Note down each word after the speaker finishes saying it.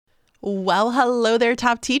Well, hello there,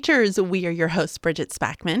 top teachers. We are your hosts, Bridget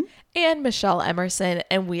Spackman and Michelle Emerson,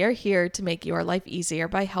 and we are here to make your life easier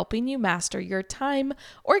by helping you master your time,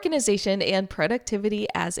 organization, and productivity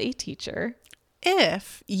as a teacher.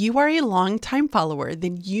 If you are a longtime follower,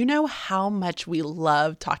 then you know how much we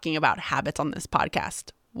love talking about habits on this podcast.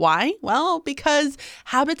 Why? Well, because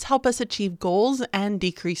habits help us achieve goals and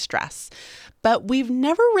decrease stress. But we've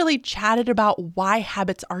never really chatted about why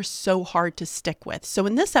habits are so hard to stick with. So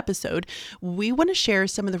in this episode, we want to share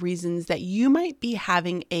some of the reasons that you might be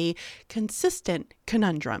having a consistent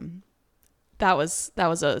conundrum. That was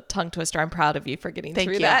a tongue twister. I'm proud of you for getting Thank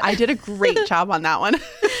through you. that. I did a great job on that one.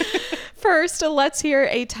 First, let's hear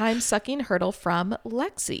a time-sucking hurdle from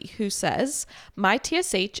Lexi, who says, my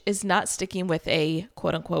TSH is not sticking with a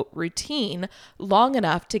quote-unquote routine long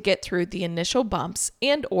enough to get through the initial bumps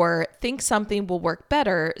and or think something will work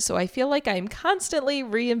better, so I feel like I'm constantly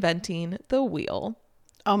reinventing the wheel.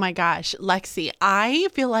 Oh my gosh, Lexi, I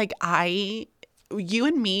feel like you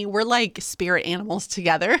and me, we're like spirit animals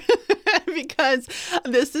together because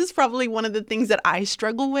this is probably one of the things that I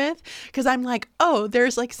struggle with because I'm like, oh,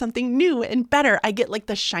 there's like something new and better. I get like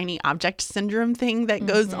the shiny object syndrome thing that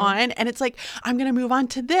goes on and it's like, I'm going to move on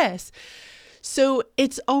to this. So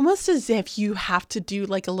it's almost as if you have to do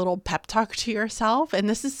like a little pep talk to yourself. And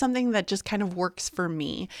this is something that just kind of works for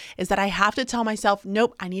me is that I have to tell myself,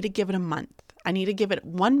 nope, I need to give it a month. I need to give it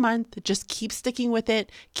 1 month, just keep sticking with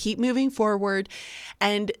it, keep moving forward.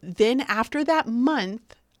 And then after that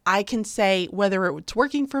month, I can say whether it's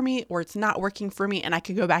working for me or it's not working for me, and I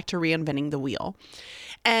could go back to reinventing the wheel.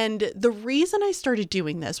 And the reason I started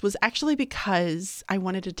doing this was actually because I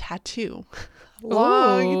wanted a tattoo a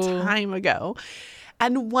long time ago.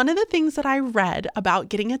 And one of the things that I read about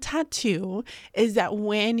getting a tattoo is that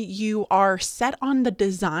when you are set on the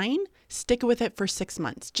design, stick with it for 6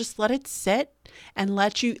 months. Just let it sit and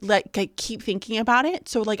keep thinking about it.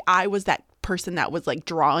 So like I was that person that was like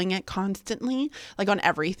drawing it constantly, like on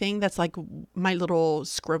everything. That's like my little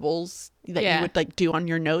scribbles that you would like do on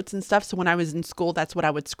your notes and stuff. So when I was in school, that's what I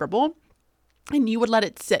would scribble. And you would let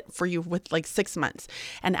it sit for you with like 6 months.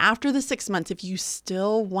 And after the 6 months, if you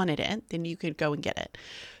still wanted it, then you could go and get it.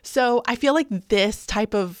 So I feel like this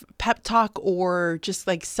type of pep talk or just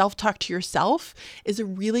like self-talk to yourself is a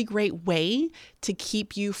really great way to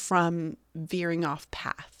keep you from veering off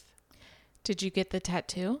path. Did you get the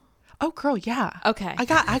tattoo? Oh, girl, yeah. Okay. I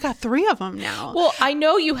got 3 of them now. Well, I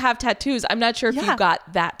know you have tattoos. I'm not sure if you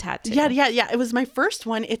got that tattoo. Yeah. It was my first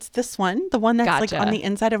one. It's this one, the one that's like on the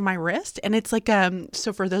inside of my wrist. And it's like,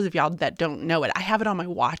 so for those of y'all that don't know it, I have it on my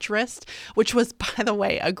watch wrist, which was, by the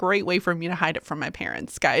way, a great way for me to hide it from my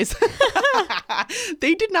parents, guys.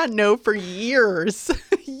 They did not know for years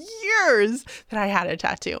that I had a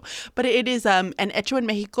tattoo. But it is an Hecho en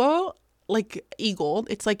Mexico, like eagle.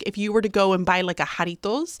 It's like if you were to go and buy like a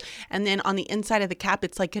Jaritos, and then on the inside of the cap,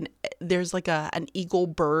 it's like there's like an eagle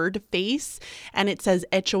bird face, and it says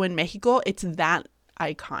Hecho en Mexico. It's that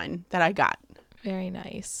icon that I got. Very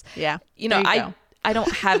nice. Yeah. You know, I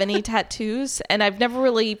don't have any tattoos, and I've never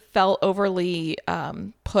really felt overly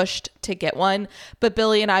pushed to get one. But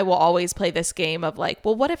Billy and I will always play this game of like,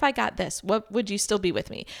 well, what if I got this? What would you still be with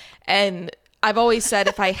me? And I've always said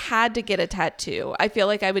if I had to get a tattoo, I feel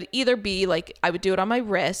like I would either be like, I would do it on my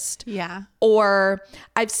wrist. Yeah. Or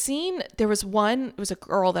I've seen, there was one, it was a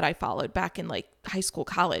girl that I followed back in like high school,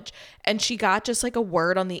 college. And she got just like a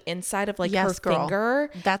word on the inside of like her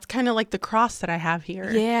finger. That's kind of like the cross that I have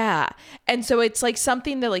here. Yeah. And so it's like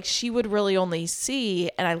something that like she would really only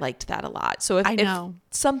see. And I liked that a lot. So if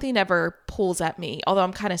something ever pulls at me, although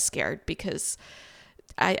I'm kind of scared because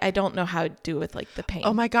I don't know how to do with like the pain.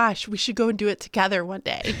 Oh my gosh, we should go and do it together one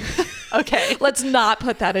day. Okay. Let's not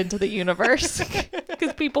put that into the universe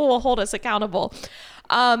because people will hold us accountable.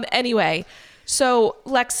 Anyway, so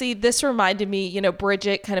Lexi, this reminded me, you know,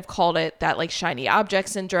 Bridget kind of called it that like shiny object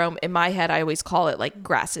syndrome. In my head, I always call it like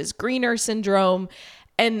grass is greener syndrome.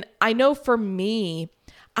 And I know for me,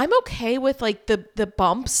 I'm okay with like the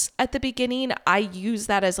bumps at the beginning. I use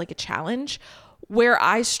that as like a challenge. Where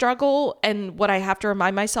I struggle and what I have to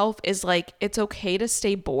remind myself is like, it's okay to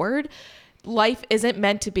stay bored. Life isn't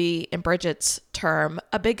meant to be, in Bridget's term,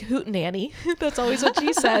 a big hootenanny. That's always what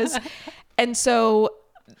she says. And so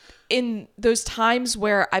in those times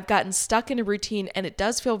where I've gotten stuck in a routine and it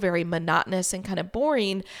does feel very monotonous and kind of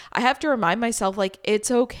boring, I have to remind myself like,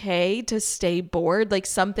 it's okay to stay bored. Like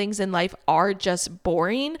some things in life are just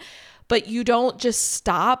boring, but you don't just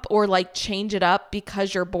stop or like change it up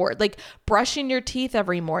because you're bored. Like brushing your teeth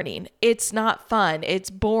every morning, it's not fun, it's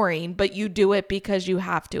boring, but you do it because you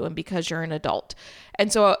have to and because you're an adult.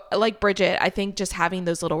 And so like Bridget, I think just having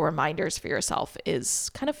those little reminders for yourself is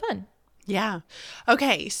kind of fun. Yeah.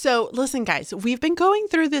 Okay. So listen, guys, we've been going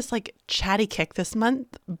through this like chatty kick this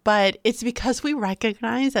month, but it's because we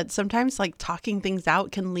recognize that sometimes like talking things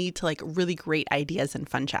out can lead to like really great ideas and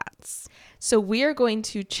fun chats. So we are going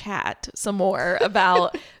to chat some more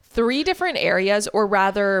about 3 different areas, or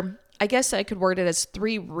rather, I guess I could word it as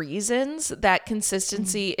 3 reasons that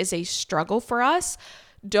consistency is a struggle for us.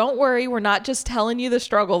 Don't worry, we're not just telling you the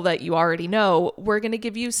struggle that you already know. We're going to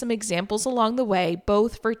give you some examples along the way,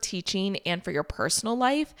 both for teaching and for your personal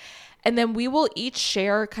life. And then we will each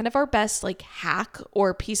share kind of our best like hack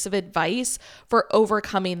or piece of advice for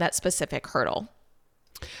overcoming that specific hurdle.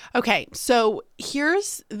 Okay, so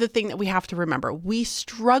here's the thing that we have to remember. We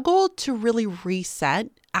struggle to really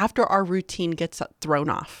reset after our routine gets thrown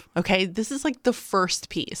off. Okay, this is like the first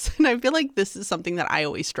piece. And I feel like this is something that I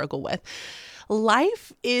always struggle with.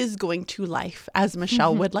 Life is going to life, as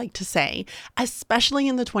Michelle would like to say, especially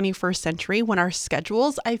in the 21st century when our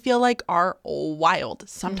schedules, I feel like, are wild.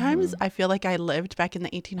 Sometimes I feel like I lived back in the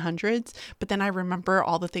 1800s, but then I remember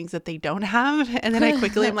all the things that they don't have. And then I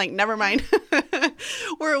quickly am like, never mind,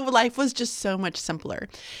 where life was just so much simpler.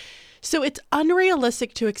 So it's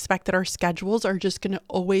unrealistic to expect that our schedules are just going to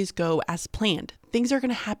always go as planned. Things are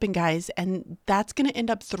going to happen, guys, and that's going to end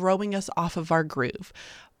up throwing us off of our groove.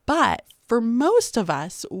 But for most of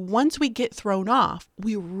us, once we get thrown off,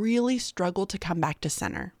 we really struggle to come back to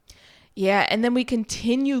center. Yeah, and then we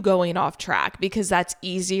continue going off track because that's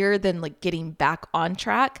easier than like getting back on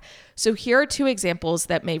track. So here are 2 examples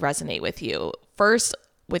that may resonate with you. First,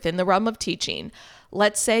 within the realm of teaching,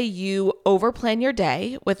 let's say you overplan your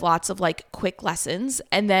day with lots of like quick lessons,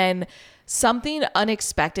 and then something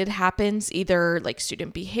unexpected happens, either like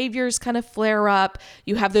student behaviors kind of flare up.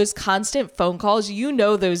 You have those constant phone calls. You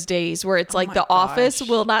know, those days where it's like the office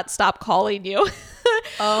will not stop calling you.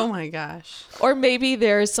 Oh my gosh. Or maybe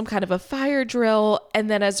there's some kind of a fire drill, and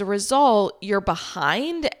then as a result, you're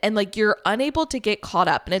behind and like you're unable to get caught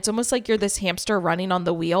up. And it's almost like you're this hamster running on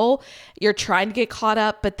the wheel. You're trying to get caught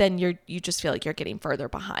up, but then you just feel like you're getting further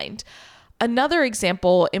behind. Another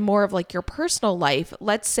example in more of like your personal life,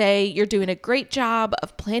 let's say you're doing a great job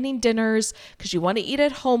of planning dinners because you want to eat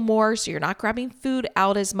at home more, so you're not grabbing food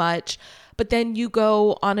out as much, but then you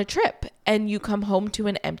go on a trip and you come home to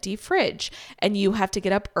an empty fridge and you have to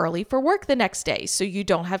get up early for work the next day, so you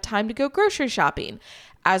don't have time to go grocery shopping.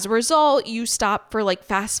 As a result, you stop for like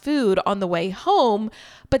fast food on the way home,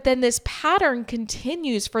 but then this pattern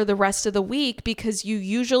continues for the rest of the week because you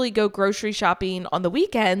usually go grocery shopping on the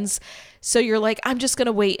weekends. So you're like, I'm just going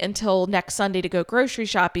to wait until next Sunday to go grocery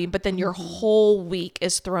shopping, but then your whole week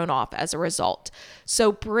is thrown off as a result.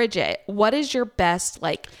 So Bridget, what is your best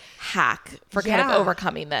like hack for kind of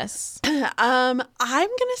overcoming this? I'm going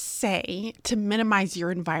to say to minimize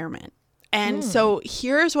your environment. And so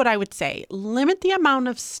here's what I would say. Limit the amount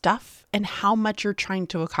of stuff and how much you're trying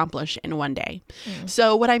to accomplish in one day.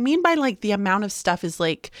 So what I mean by like the amount of stuff is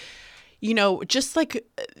like, you know, just like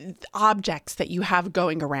objects that you have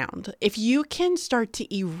going around. If you can start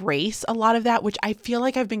to erase a lot of that, which I feel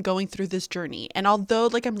like I've been going through this journey. And although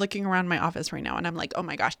like I'm looking around my office right now and I'm like, oh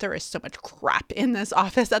my gosh, there is so much crap in this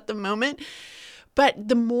office at the moment. But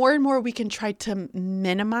the more and more we can try to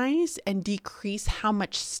minimize and decrease how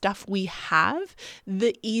much stuff we have,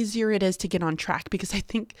 the easier it is to get on track. Because I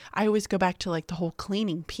think I always go back to like the whole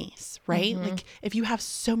cleaning piece, right? Like if you have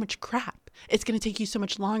so much crap, it's going to take you so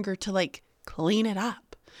much longer to like clean it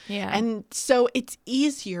up. Yeah. And so it's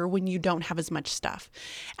easier when you don't have as much stuff.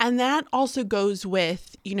 And that also goes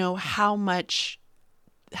with, you know, how much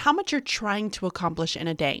you're trying to accomplish in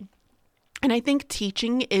a day. And I think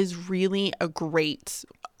teaching is really a great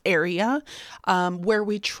area where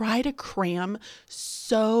we try to cram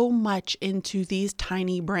so much into these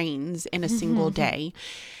tiny brains in a single day.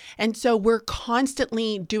 And so we're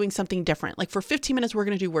constantly doing something different. Like for 15 minutes, we're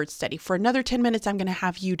going to do word study. For another 10 minutes, I'm going to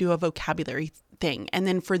have you do a vocabulary thing. And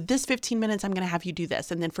then for this 15 minutes, I'm going to have you do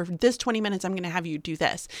this. And then for this 20 minutes, I'm going to have you do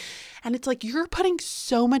this. And it's like you're putting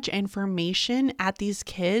so much information at these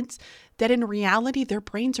kids that in reality, their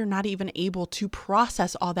brains are not even able to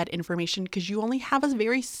process all that information because you only have a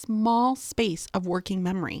very small space of working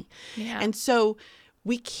memory. Yeah. And so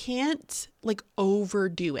we can't like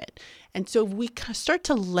overdo it. And so if we start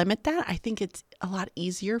to limit that, I think it's a lot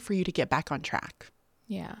easier for you to get back on track.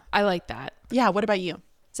 Yeah, I like that. Yeah. What about you?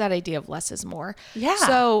 It's that idea of less is more. Yeah.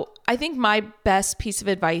 So I think my best piece of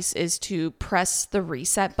advice is to press the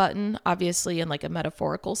reset button, obviously in like a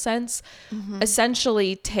metaphorical sense.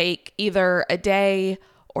 Essentially take either a day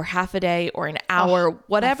or half a day or an hour,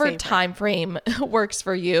 whatever time frame works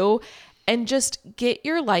for you, and just get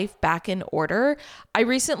your life back in order. I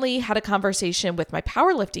recently had a conversation with my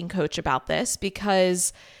powerlifting coach about this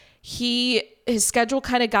because his schedule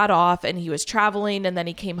kind of got off and he was traveling, and then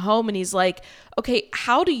he came home and he's like, okay,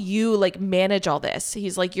 how do you like manage all this?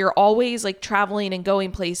 He's like, you're always like traveling and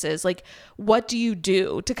going places. Like, what do you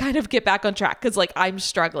do to kind of get back on track? Cause like I'm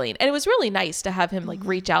struggling. And it was really nice to have him like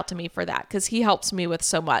reach out to me for that, cause he helps me with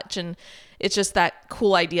so much. And it's just that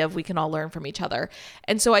cool idea of we can all learn from each other.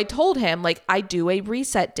 And so I told him, like, I do a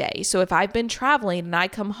reset day. So if I've been traveling and I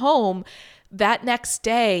come home that next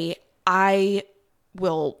day, I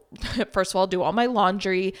will first of all do all my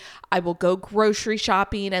laundry. I will go grocery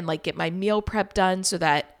shopping and like get my meal prep done so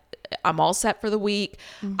that I'm all set for the week.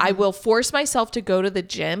 I will force myself to go to the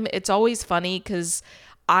gym. It's always funny because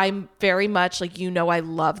I'm very much like, I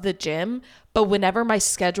love the gym, but whenever my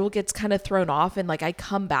schedule gets kind of thrown off and like I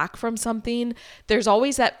come back from something, there's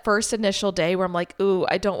always that first initial day where I'm like, ooh,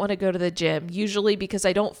 I don't want to go to the gym, usually because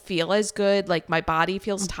I don't feel as good. Like my body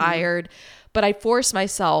feels tired, but I force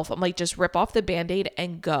myself. I'm like, just rip off the Band-Aid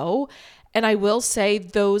and go. And I will say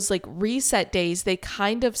those like reset days, they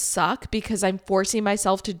kind of suck because I'm forcing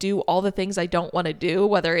myself to do all the things I don't want to do,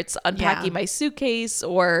 whether it's unpacking my suitcase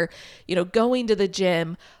or, going to the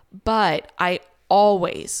gym. But I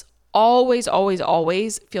always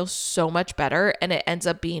feel so much better, and it ends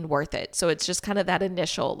up being worth it. So it's just kind of that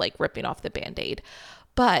initial like ripping off the Band-Aid.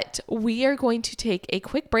 But we are going to take a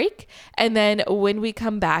quick break. And then when we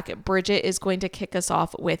come back, Bridget is going to kick us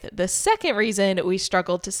off with the second reason we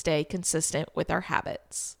struggle to stay consistent with our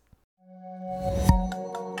habits.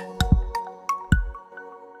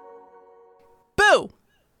 Boo!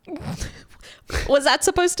 Was that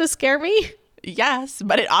supposed to scare me? Yes,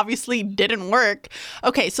 but it obviously didn't work.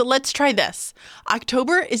 Okay, so let's try this.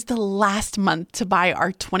 October is the last month to buy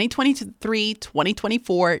our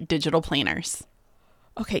 2023-2024 digital planners.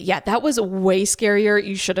 Okay, yeah, that was way scarier.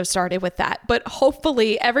 You should have started with that. But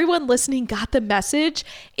hopefully everyone listening got the message.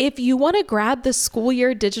 If you want to grab the school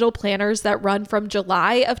year digital planners that run from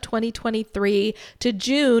July of 2023 to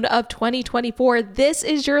June of 2024, this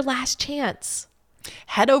is your last chance.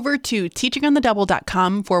 Head over to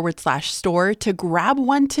teachingonthedouble.com/store to grab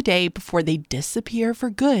one today before they disappear for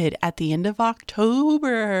good at the end of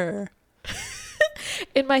October.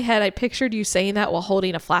 In my head, I pictured you saying that while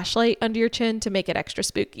holding a flashlight under your chin to make it extra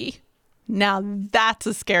spooky. Now that's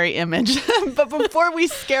a scary image. But before we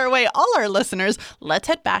scare away all our listeners, let's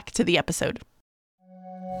head back to the episode.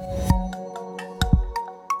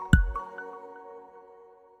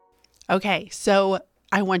 Okay, so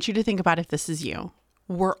I want you to think about if this is you.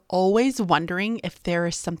 We're always wondering if there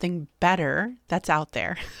is something better that's out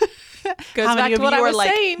there. Goes back to what I was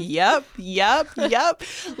saying. Yep.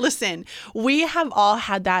 Listen, we have all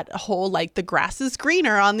had that whole like the grass is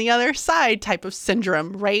greener on the other side type of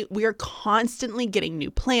syndrome, right? We are constantly getting new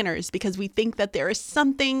planners because we think that there is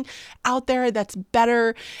something out there that's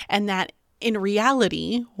better, and that in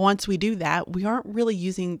reality, once we do that, we aren't really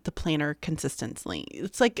using the planner consistently.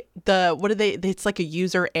 It's like it's like a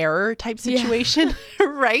user error type situation,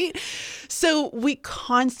 right? So we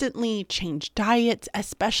constantly change diets,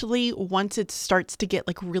 especially once it starts to get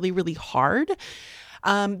like really, really hard.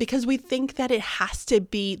 Because we think that there has to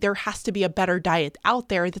be a better diet out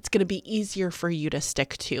there that's going to be easier for you to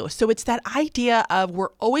stick to. So it's that idea of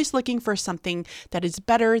we're always looking for something that is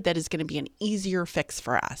better, that is going to be an easier fix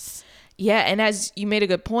for us. Yeah. And as you made a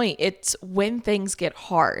good point, it's when things get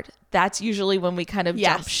hard. That's usually when we kind of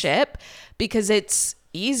jump ship, because it's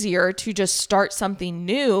easier to just start something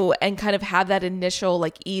new and kind of have that initial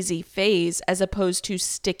like easy phase, as opposed to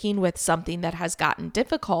sticking with something that has gotten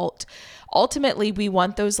difficult. Ultimately, we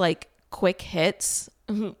want those like quick hits.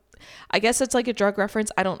 I guess it's like a drug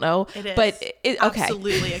reference. I don't know. It is. But okay.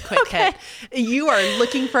 Absolutely a quick hit. You are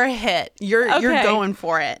looking for a hit. You're going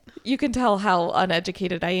for it. You can tell how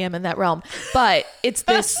uneducated I am in that realm. But it's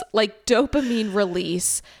this like dopamine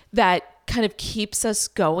release that kind of keeps us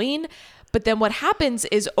going. But then what happens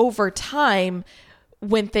is over time,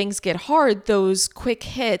 when things get hard, those quick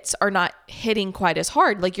hits are not hitting quite as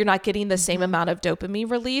hard. Like you're not getting the same amount of dopamine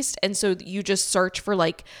released. And so you just search for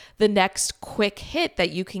like the next quick hit that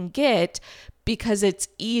you can get because it's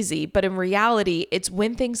easy. But in reality, it's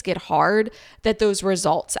when things get hard that those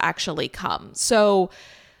results actually come. So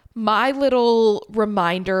my little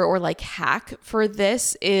reminder or like hack for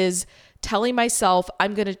this is telling myself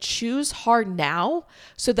I'm going to choose hard now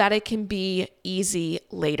so that it can be easy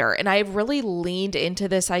later. And I've really leaned into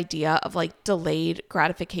this idea of like delayed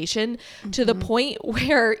gratification to the point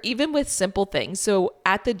where even with simple things, so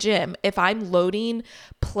at the gym, if I'm loading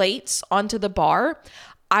plates onto the bar,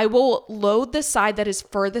 I will load the side that is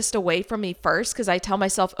furthest away from me first, because I tell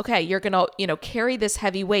myself, okay, you're going to, carry this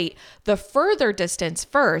heavy weight the further distance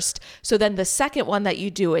first. So then the second one that you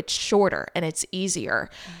do, it's shorter and it's easier.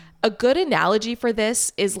 A good analogy for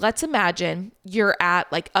this is, let's imagine you're at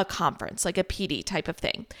like a conference, like a PD type of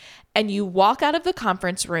thing, and you walk out of the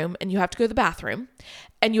conference room and you have to go to the bathroom,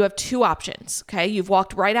 and you have two options. Okay. You've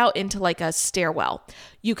walked right out into like a stairwell.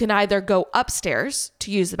 You can either go upstairs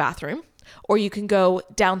to use the bathroom, or you can go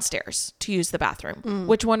downstairs to use the bathroom.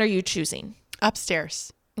 Which one are you choosing?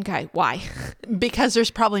 Upstairs. Okay. Why? Because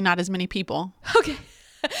there's probably not as many people. Okay.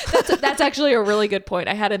 That's actually a really good point.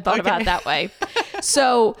 I hadn't thought about it that way.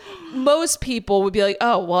 So most people would be like,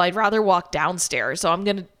 oh, well, I'd rather walk downstairs, so I'm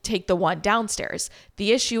going to take the one downstairs.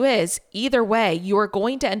 The issue is, either way, you are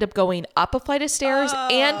going to end up going up a flight of stairs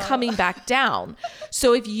and coming back down.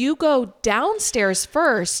 So if you go downstairs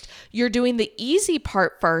first, you're doing the easy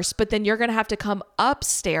part first, but then you're going to have to come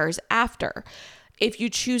upstairs after. If you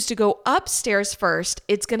choose to go upstairs first,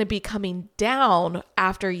 it's going to be coming down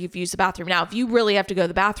after you've used the bathroom. Now, if you really have to go to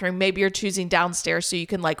the bathroom, maybe you're choosing downstairs so you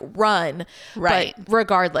can like run. Right. But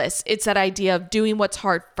regardless, it's that idea of doing what's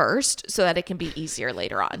hard first so that it can be easier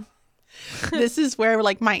later on. This is where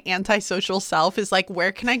like my antisocial self is like,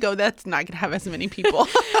 where can I go that's not going to have as many people?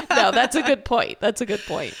 No, that's a good point. That's a good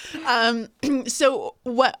point. So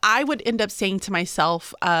what I would end up saying to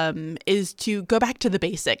myself is to go back to the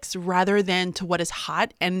basics rather than to what is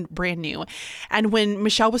hot and brand new. And when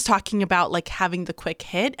Michelle was talking about like having the quick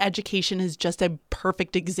hit, education is just a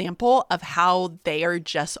perfect example of how they are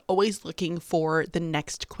just always looking for the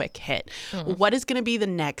next quick hit. What is going to be the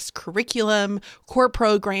next curriculum, core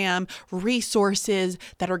program, resources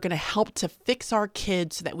that are going to help to fix our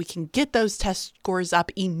kids so that we can get those test scores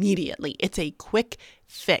up immediately. It's a quick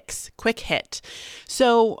fix, quick hit.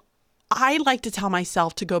 So I like to tell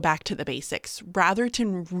myself to go back to the basics rather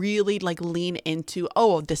than really like lean into,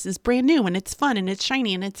 oh, this is brand new and it's fun and it's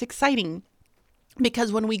shiny and it's exciting.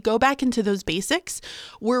 Because when we go back into those basics,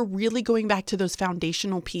 we're really going back to those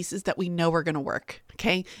foundational pieces that we know are going to work.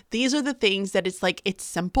 Okay. These are the things that it's like, it's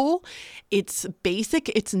simple, it's basic,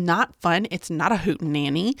 it's not fun, it's not a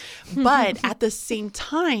hootenanny, but at the same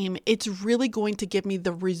time, it's really going to give me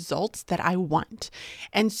the results that I want.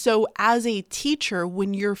 And so as a teacher,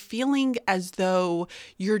 when you're feeling as though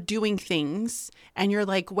you're doing things and you're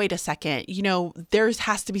like, wait a second, there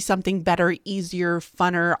has to be something better, easier,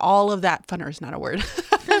 funner, all of that. Funner is not a word,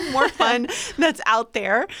 more fun that's out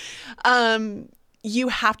there. You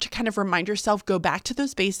have to kind of remind yourself, go back to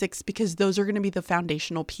those basics, because those are going to be the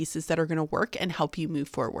foundational pieces that are going to work and help you move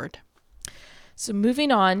forward. So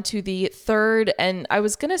moving on to the third, and I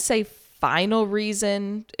was going to say final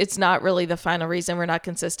reason. It's not really the final reason we're not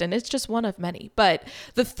consistent. It's just one of many. But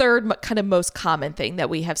the third kind of most common thing that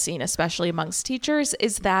we have seen, especially amongst teachers,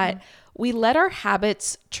 is that we let our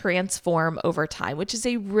habits transform over time, which is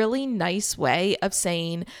a really nice way of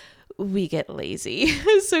saying we get lazy.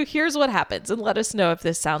 So here's what happens, and let us know if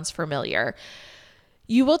this sounds familiar.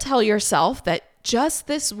 You will tell yourself that just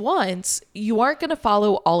this once, you aren't going to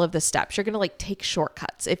follow all of the steps. You're going to like take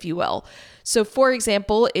shortcuts, if you will. So for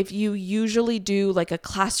example, if you usually do like a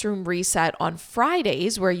classroom reset on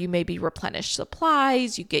Fridays where you maybe replenish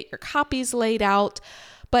supplies, you get your copies laid out,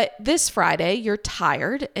 but this Friday you're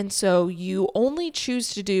tired, and so you only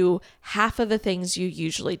choose to do half of the things you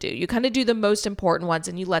usually do. You kind of do the most important ones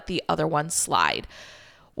and you let the other ones slide.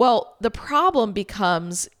 Well, the problem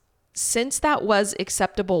becomes, since that was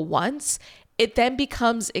acceptable once, it then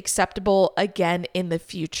becomes acceptable again in the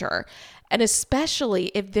future. And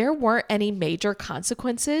especially if there weren't any major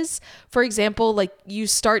consequences, for example, like you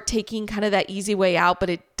start taking kind of that easy way out, but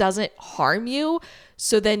it doesn't harm you.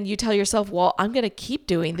 So then you tell yourself, well, I'm going to keep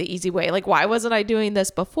doing the easy way. Like, why wasn't I doing this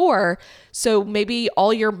before? So maybe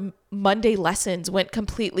all your Monday lessons went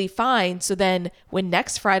completely fine. So then when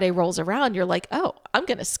next Friday rolls around, you're like, oh, I'm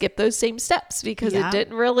going to skip those same steps because it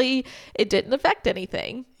didn't affect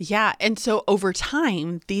anything. Yeah. And so over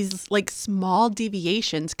time, these like small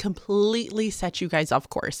deviations completely set you guys off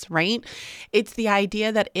course, right? It's the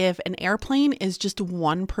idea that if an airplane is just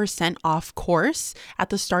 1% off course at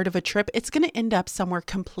the start of a trip, it's going to end up somewhere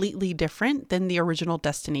completely different than the original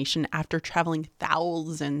destination after traveling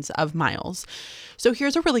thousands of miles. So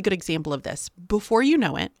here's a really good example of this. Before you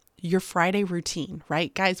know it, your Friday routine,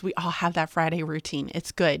 right? Guys, we all have that Friday routine.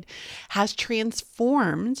 It's good. Has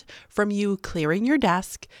transformed from you clearing your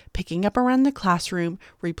desk, picking up around the classroom,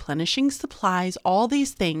 replenishing supplies, all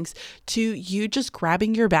these things, to you just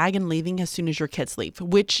grabbing your bag and leaving as soon as your kids leave,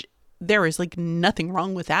 which there is like nothing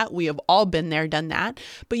wrong with that. We have all been there, done that.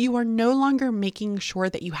 But you are no longer making sure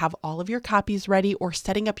that you have all of your copies ready or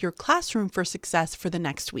setting up your classroom for success for the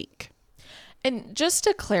next week. And just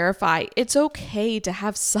to clarify, it's okay to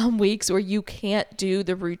have some weeks where you can't do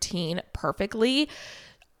the routine perfectly.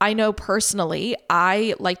 I know personally,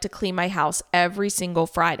 I like to clean my house every single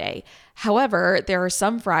Friday. However, there are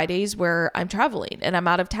some Fridays where I'm traveling and I'm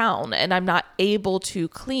out of town and I'm not able to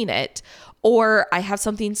clean it, or I have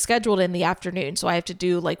something scheduled in the afternoon. So I have to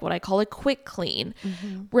do like what I call a quick clean.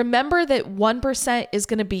 Remember that 1% is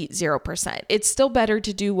going to beat 0%. It's still better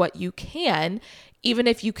to do what you can, even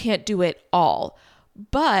if you can't do it all.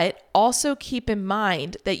 But also keep in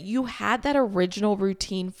mind that you had that original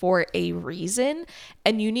routine for a reason,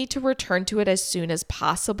 and you need to return to it as soon as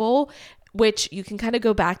possible, which you can kind of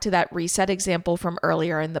go back to that reset example from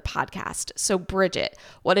earlier in the podcast. So Bridget,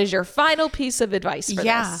 what is your final piece of advice for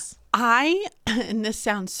this? And this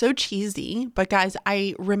sounds so cheesy, but guys,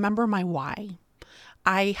 I remember my why.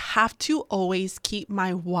 I have to always keep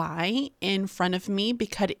my why in front of me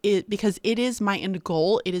because it is my end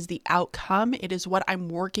goal. It is the outcome. It is what I'm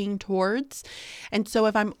working towards. And so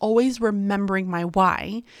if I'm always remembering my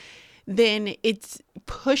why, then it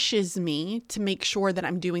pushes me to make sure that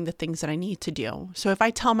I'm doing the things that I need to do. So if I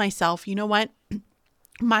tell myself, you know what?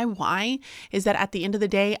 My why is that at the end of the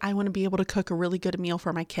day, I want to be able to cook a really good meal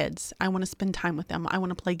for my kids. I want to spend time with them. I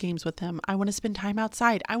want to play games with them. I want to spend time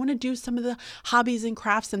outside. I want to do some of the hobbies and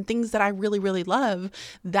crafts and things that I really, really love.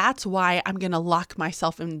 That's why I'm going to lock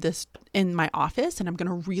myself in my office, and I'm going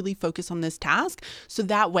to really focus on this task. So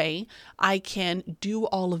that way I can do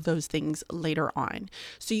all of those things later on.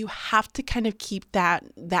 So you have to kind of keep that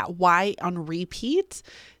why on repeat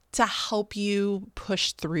to help you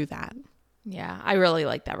push through that. Yeah, I really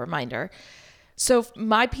like that reminder. So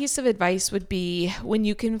my piece of advice would be, when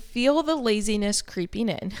you can feel the laziness creeping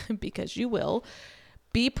in, because you will,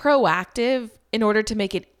 be proactive in order to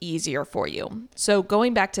make it easier for you. So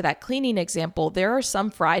going back to that cleaning example, there are some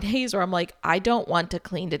Fridays where I'm like, I don't want to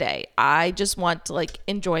clean today. I just want to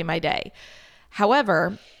enjoy my day.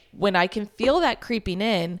 However, when I can feel that creeping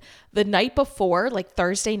in, the night before,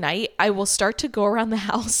 Thursday night, I will start to go around the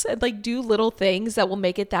house and do little things that will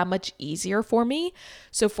make it that much easier for me.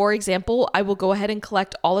 So for example, I will go ahead and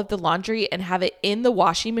collect all of the laundry and have it in the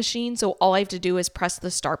washing machine. So all I have to do is press the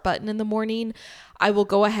start button in the morning. I will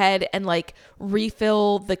go ahead and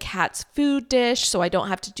refill the cat's food dish so I don't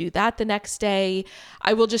have to do that the next day.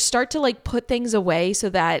 I will just start to put things away so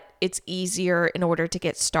that it's easier in order to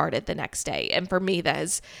get started the next day. And for me, that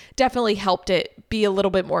has definitely helped it be a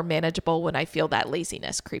little bit more manageable when I feel that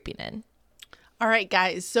laziness creeping in. All right,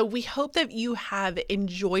 guys. So we hope that you have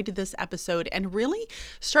enjoyed this episode and really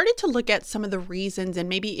started to look at some of the reasons, and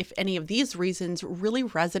maybe if any of these reasons really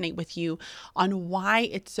resonate with you, on why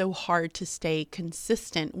it's so hard to stay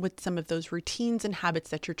consistent with some of those routines and habits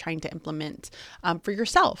that you're trying to implement for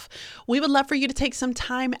yourself. We would love for you to take some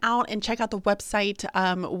time out and check out the website.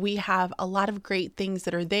 We have a lot of great things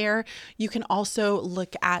that are there. You can also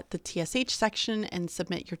look at the TSH section and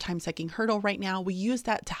submit your time-sucking hurdle right now. We use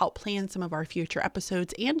that to help plan some of our future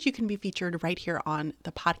episodes, and you can be featured right here on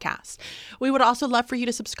the podcast. We would also love for you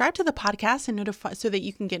to subscribe to the podcast and notify so that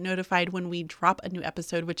you can get notified when we drop a new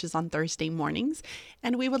episode, which is on Thursday mornings.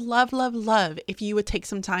 And we would love if you would take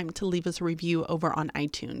some time to leave us a review over on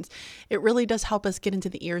iTunes. It really does help us get into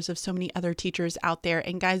the ears of so many other teachers out there.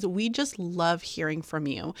 And guys, we just love hearing from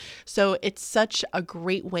you. So it's such a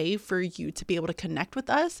great way for you to be able to connect with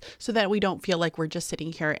us so that we don't feel like we're just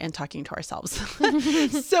sitting here and talking to ourselves.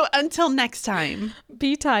 So until next time,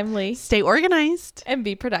 be timely, stay organized, and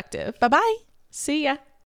be productive. Bye-bye. See ya.